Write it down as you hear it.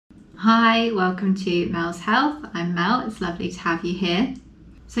Hi, welcome to Mel's Health. I'm Mel, it's lovely to have you here.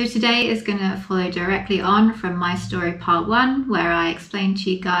 So today is going to follow directly on from my story part 1, where I explained to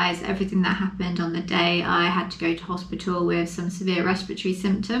you guys everything that happened on the day I had to go to hospital with some severe respiratory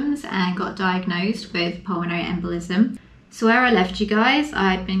symptoms and got diagnosed with pulmonary embolism. So where I left you guys,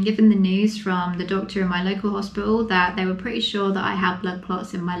 I had been given the news from the doctor in my local hospital that they were pretty sure that I had blood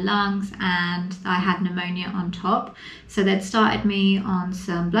clots in my lungs and I had pneumonia on top. So they'd started me on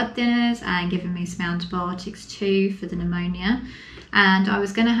some blood thinners and given me some antibiotics too for the pneumonia. And I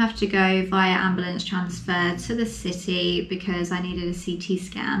was going to have to go via ambulance transfer to the city because I needed a CT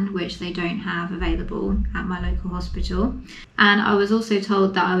scan, which they don't have available at my local hospital. And I was also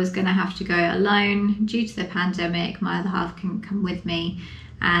told that I was going to have to go alone due to the pandemic. My other half couldn't come with me.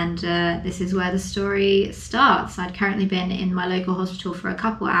 And this is where the story starts. I'd currently been in my local hospital for a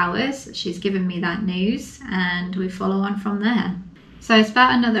couple hours. She's given me that news and we follow on from there. So it's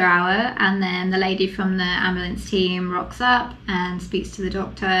about another hour and then the lady from the ambulance team rocks up and speaks to the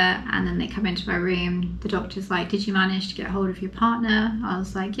doctor, and then they come into my room. The doctor's like, "Did you manage to get hold of your partner?" I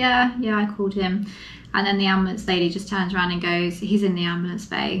was like, yeah, I called him. And then the ambulance lady just turns around and goes, "He's in the ambulance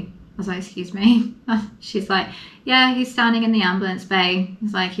bay." I was like, "Excuse me?" She's like, "Yeah, he's standing in the ambulance bay."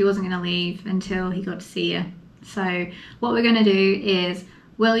 He's like, "He wasn't going to leave until he got to see you. So what we're going to do is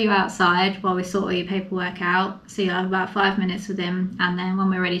wheel you outside while we sort all your paperwork out. So you'll have about 5 minutes with him, and then when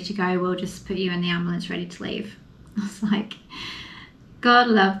we're ready to go, we'll just put you in the ambulance ready to leave." I was like, God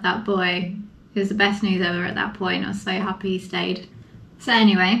love that boy. It was the best news ever at that point. I was so happy he stayed. So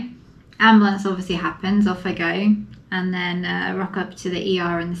anyway, ambulance obviously happens, off I go, and then rock up to the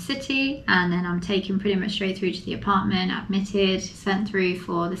ER in the city, and then I'm taken pretty much straight through to the apartment, admitted, sent through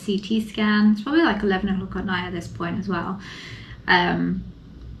for the CT scan. It's probably like 11 o'clock at night at this point as well.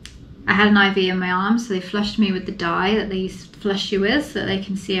 I had an IV in my arm, so they flushed me with the dye that they used to flush you with so that they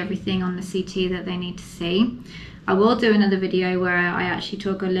can see everything on the CT that they need to see. I will do another video where I actually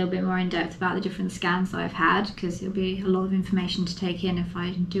talk a little bit more in depth about the different scans that I've had, because it'll be a lot of information to take in if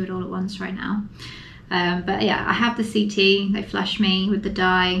I do it all at once right now. But yeah, I have the CT, they flush me with the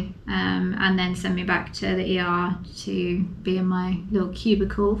dye and then send me back to the ER to be in my little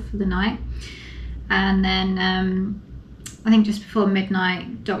cubicle for the night. And then I think just before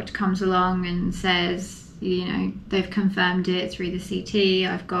midnight, doctor comes along and says, you know, they've confirmed it through the CT.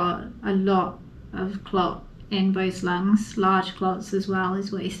 I've got a lot of clot in both lungs, large clots as well,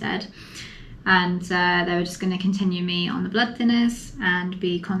 is what he said. And they were just going to continue me on the blood thinners and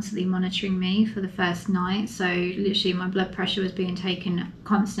be constantly monitoring me for the first night. So literally my blood pressure was being taken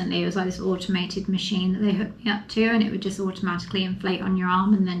constantly. It was like this automated machine that they hooked me up to, and it would just automatically inflate on your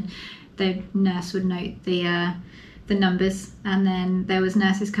arm, and then the nurse would note the numbers, and then there was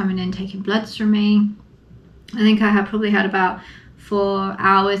nurses coming in taking bloods from me. I think I probably had about 4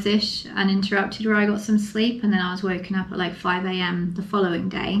 hours ish uninterrupted where I got some sleep, and then I was woken up at like 5 AM the following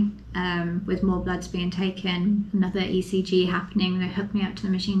day with more bloods being taken, another ECG happening. They hooked me up to the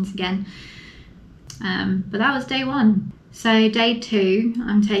machines again, but that was day 1. So day 2,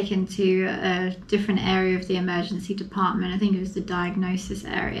 I'm taken to a different area of the emergency department. I think it was the diagnosis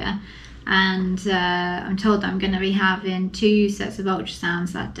area. And I'm told that I'm going to be having 2 sets of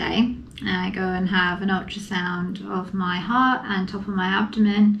ultrasounds that day. I go and have an ultrasound of my heart and top of my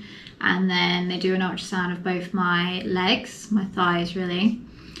abdomen, and then they do an ultrasound of both my legs, my thighs really.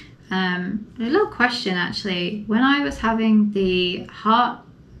 A little question actually, when I was having the heart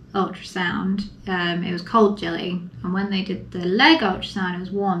ultrasound, it was cold jelly, and when they did the leg ultrasound it was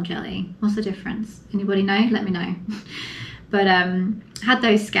warm jelly. What's the difference? Anybody know? Let me know. But had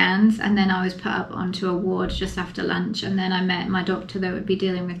those scans, and then I was put up onto a ward just after lunch, and then I met my doctor that would be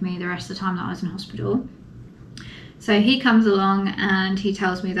dealing with me the rest of the time that I was in hospital. So he comes along and he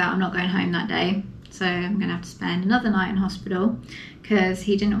tells me that I'm not going home that day, so I'm going to have to spend another night in hospital because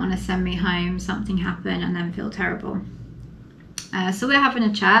he didn't want to send me home, something happen, and then feel terrible. So we're having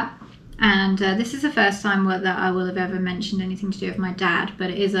a chat, and this is the first time that I will have ever mentioned anything to do with my dad, but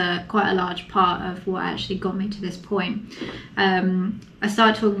it is quite a large part of what actually got me to this point. I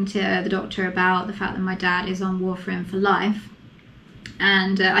started talking to the doctor about the fact that my dad is on warfarin for life,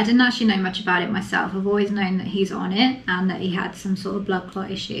 and I didn't actually know much about it myself. I've always known that he's on it and that he had some sort of blood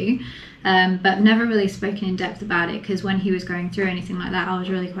clot issue, but never really spoken in depth about it because when he was going through anything like that I was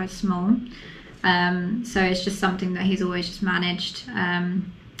really quite small. So it's just something that he's always just managed,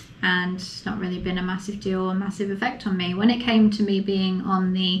 and it's not really been a massive deal or a massive effect on me. When it came to me being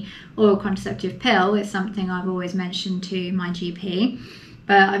on the oral contraceptive pill, it's something I've always mentioned to my GP,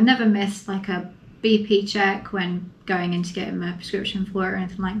 but I've never missed like a BP check when going in to get him a prescription for it or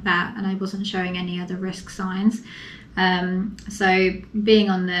anything like that, and I wasn't showing any other risk signs. So being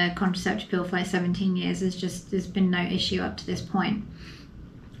on the contraceptive pill for like 17 years there's been no issue up to this point.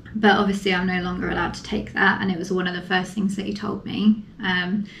 But obviously I'm no longer allowed to take that, and it was one of the first things that he told me.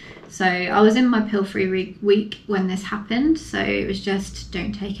 So I was in my pill-free week when this happened, so it was just,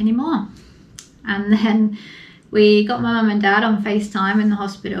 don't take any more. And then we got my mum and dad on FaceTime in the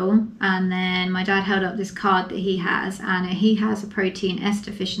hospital, and then my dad held up this card that he has, and he has a protein S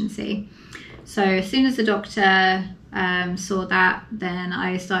deficiency. So as soon as the doctor saw that, then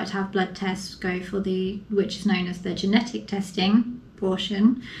I started to have blood tests go for which is known as the genetic testing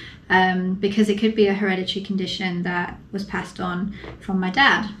portion, because it could be a hereditary condition that was passed on from my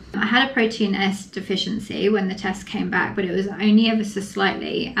dad. I had a protein S deficiency when the test came back, but it was only ever so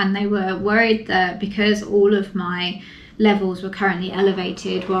slightly, and they were worried that because all of my levels were currently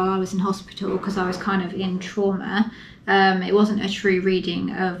elevated while I was in hospital, because I was kind of in trauma, it wasn't a true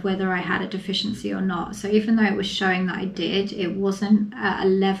reading of whether I had a deficiency or not. So even though it was showing that I did, it wasn't at a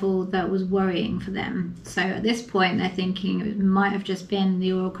level that was worrying for them. So at this point they're thinking it might have just been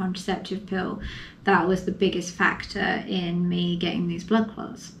the oral contraceptive pill that was the biggest factor in me getting these blood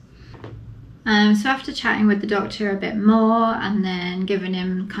clots. So after chatting with the doctor a bit more and then giving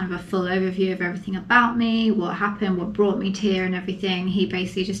him kind of a full overview of everything about me, what happened, what brought me to here and everything, he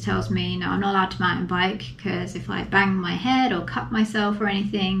basically just tells me, no, I'm not allowed to mountain bike, because if I bang my head or cut myself or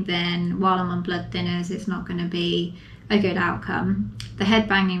anything, then while I'm on blood thinners, it's not going to be a good outcome. The head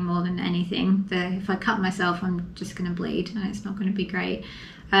banging more than anything. If I cut myself, I'm just going to bleed and it's not going to be great.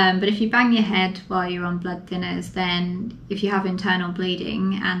 But if you bang your head while you're on blood thinners, then if you have internal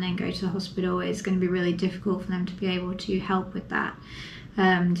bleeding and then go to the hospital, it's going to be really difficult for them to be able to help with that.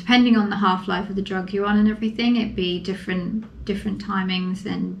 Depending on the half-life of the drug you're on and everything, it'd be different timings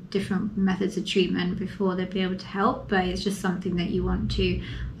and different methods of treatment before they'd be able to help, but it's just something that you want to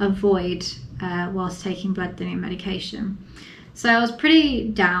avoid whilst taking blood thinning medication. So I was pretty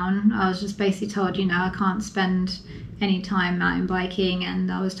down. I was just basically told, you know, I can't spend any time mountain biking,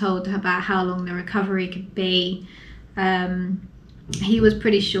 and I was told about how long the recovery could be. He was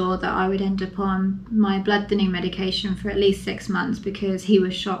pretty sure that I would end up on my blood thinning medication for at least 6 months, because he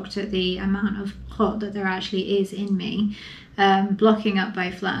was shocked at the amount of clot that there actually is in me, blocking up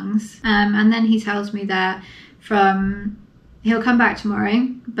both lungs. And then he tells me that he'll come back tomorrow,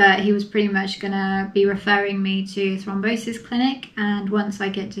 but he was pretty much gonna be referring me to thrombosis clinic, and once I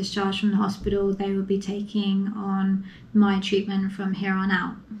get discharged from the hospital, they will be taking on my treatment from here on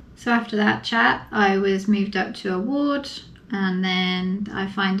out. So after that chat, I was moved up to a ward, and then I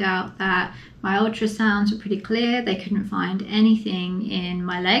find out that my ultrasounds were pretty clear. They couldn't find anything in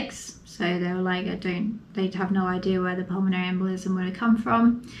my legs, so they were like, they'd have no idea where the pulmonary embolism would have come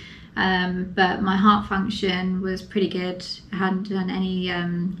from. But my heart function was pretty good. I hadn't done any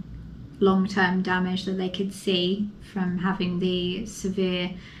long-term damage that they could see from having the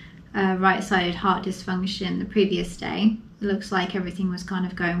severe right-sided heart dysfunction the previous day. It looks like everything was kind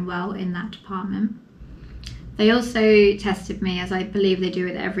of going well in that department. They also tested me, as I believe they do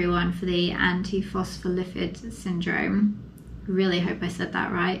with everyone, for the antiphospholipid syndrome. I really hope I said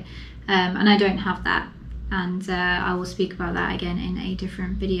that right. And I don't have that. And I will speak about that again in a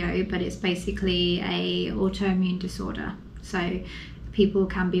different video, but it's basically a autoimmune disorder. So people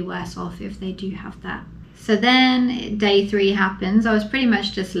can be worse off if they do have that. So then day 3 happens. I was pretty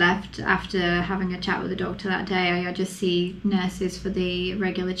much just left after having a chat with the doctor that day. I just see nurses for the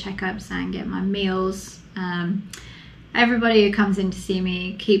regular checkups and get my meals. Everybody who comes in to see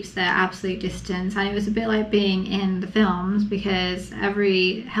me keeps their absolute distance, and it was a bit like being in the films, because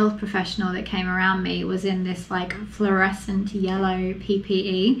every health professional that came around me was in this like fluorescent yellow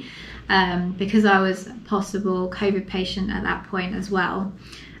PPE, because I was a possible COVID patient at that point as well.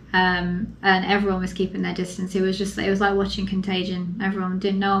 And everyone was keeping their distance. It was like watching Contagion.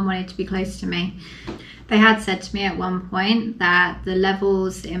 No one wanted to be close to me. They had said to me at one point that the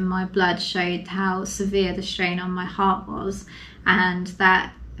levels in my blood showed how severe the strain on my heart was, and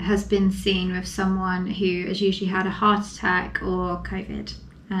that has been seen with someone who has usually had a heart attack or COVID,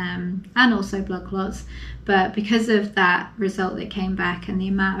 and also blood clots. But because of that result that came back and the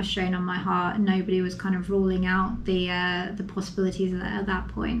amount of strain on my heart, nobody was kind of ruling out the possibilities at that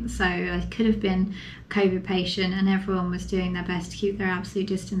point. So I could have been a COVID patient, and everyone was doing their best to keep their absolute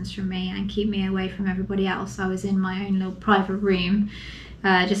distance from me and keep me away from everybody else. I was in my own little private room,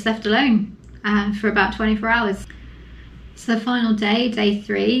 just left alone for about 24 hours. So the final day, day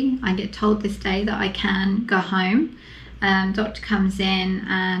 3, I get told this day that I can go home. Doctor comes in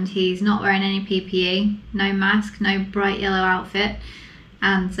and he's not wearing any PPE, no mask, no bright yellow outfit,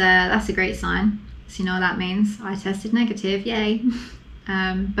 and that's a great sign. So you know what that means. I tested negative, yay.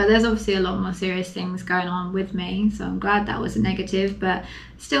 But there's obviously a lot more serious things going on with me, so I'm glad that was a negative. But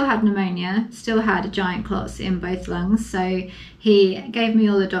still had pneumonia, still had giant clots in both lungs, so he gave me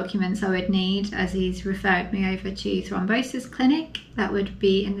all the documents I would need, as he's referred me over to thrombosis clinic that would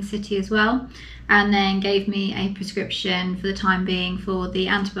be in the city as well, and then gave me a prescription for the time being for the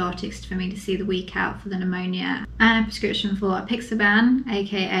antibiotics for me to see the week out for the pneumonia, and a prescription for apixaban,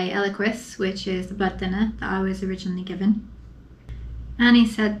 aka Eliquis, which is the blood thinner that I was originally given. And he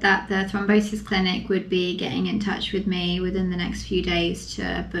said that the thrombosis clinic would be getting in touch with me within the next few days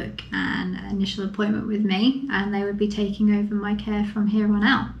to book an initial appointment with me, and they would be taking over my care from here on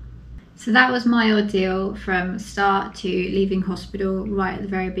out. So that was my ordeal from start to leaving hospital right at the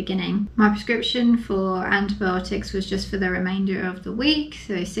very beginning. My prescription for antibiotics was just for the remainder of the week,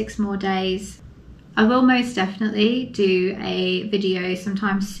 so 6 more days. I will most definitely do a video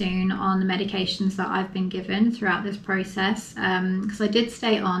sometime soon on the medications that I've been given throughout this process, because I did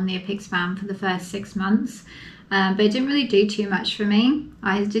stay on the apixaban for the first 6 months, but it didn't really do too much for me.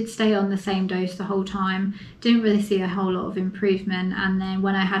 I did stay on the same dose the whole time, didn't really see a whole lot of improvement, and then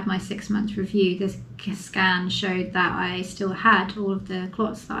when I had my 6-month review, this scan showed that I still had all of the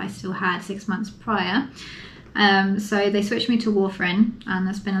clots that I still had 6 months prior. So they switched me to warfarin, and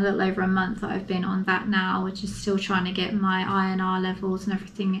that's been a little over a month that I've been on that now, which is still trying to get my INR levels and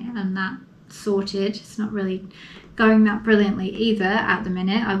everything and that sorted. It's not really going that brilliantly either at the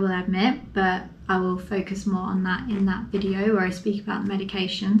minute, I will admit, but I will focus more on that in that video where I speak about the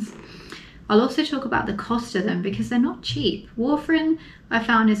medications. I'll also talk about the cost of them because they're not cheap. Warfarin I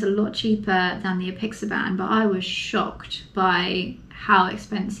found is a lot cheaper than the apixaban, but I was shocked by how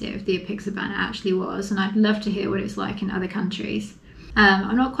expensive the apixaban actually was, and I'd love to hear what it's like in other countries.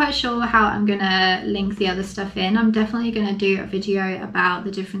 I'm not quite sure how I'm gonna link the other stuff in. I'm definitely gonna do a video about the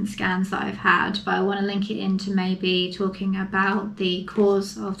different scans that I've had, but I want to link it into maybe talking about the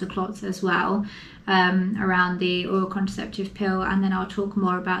cause of the clots as well, around the oral contraceptive pill, and then I'll talk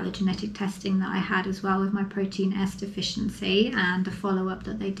more about the genetic testing that I had as well with my protein S deficiency and the follow-up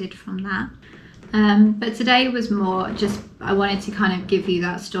that they did from that. But today was more just, I wanted to kind of give you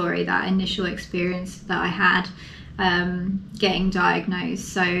that story, that initial experience that I had getting diagnosed.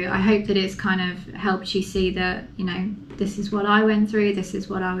 So I hope that it's kind of helped you see that, you know, this is what I went through, this is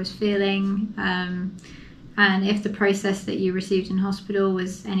what I was feeling, and if the process that you received in hospital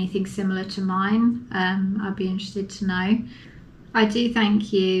was anything similar to mine, I'd be interested to know. I do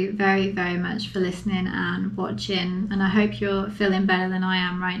thank you very, very much for listening and watching, and I hope you're feeling better than I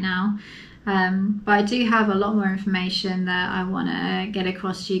am right now. But I do have a lot more information that I want to get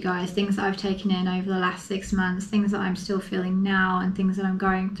across to you guys, things that I've taken in over the last 6 months, things that I'm still feeling now, and things that I'm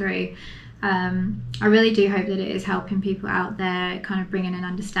going through. I really do hope that it is helping people out there, kind of bringing an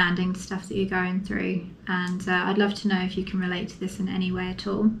understanding to stuff that you're going through, and I'd love to know if you can relate to this in any way at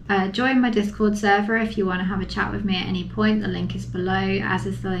all. Join my Discord server if you want to have a chat with me at any point. The link is below, as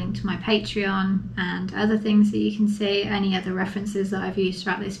is the link to my Patreon and other things that you can see. Any other references that I've used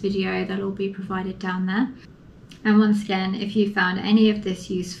throughout this video, that'll all be provided down there. And once again, if you found any of this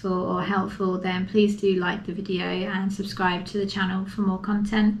useful or helpful, then please do like the video and subscribe to the channel for more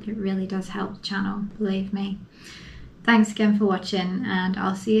content. It really does help the channel, believe me. Thanks again for watching, and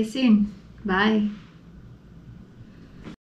I'll see you soon. Bye.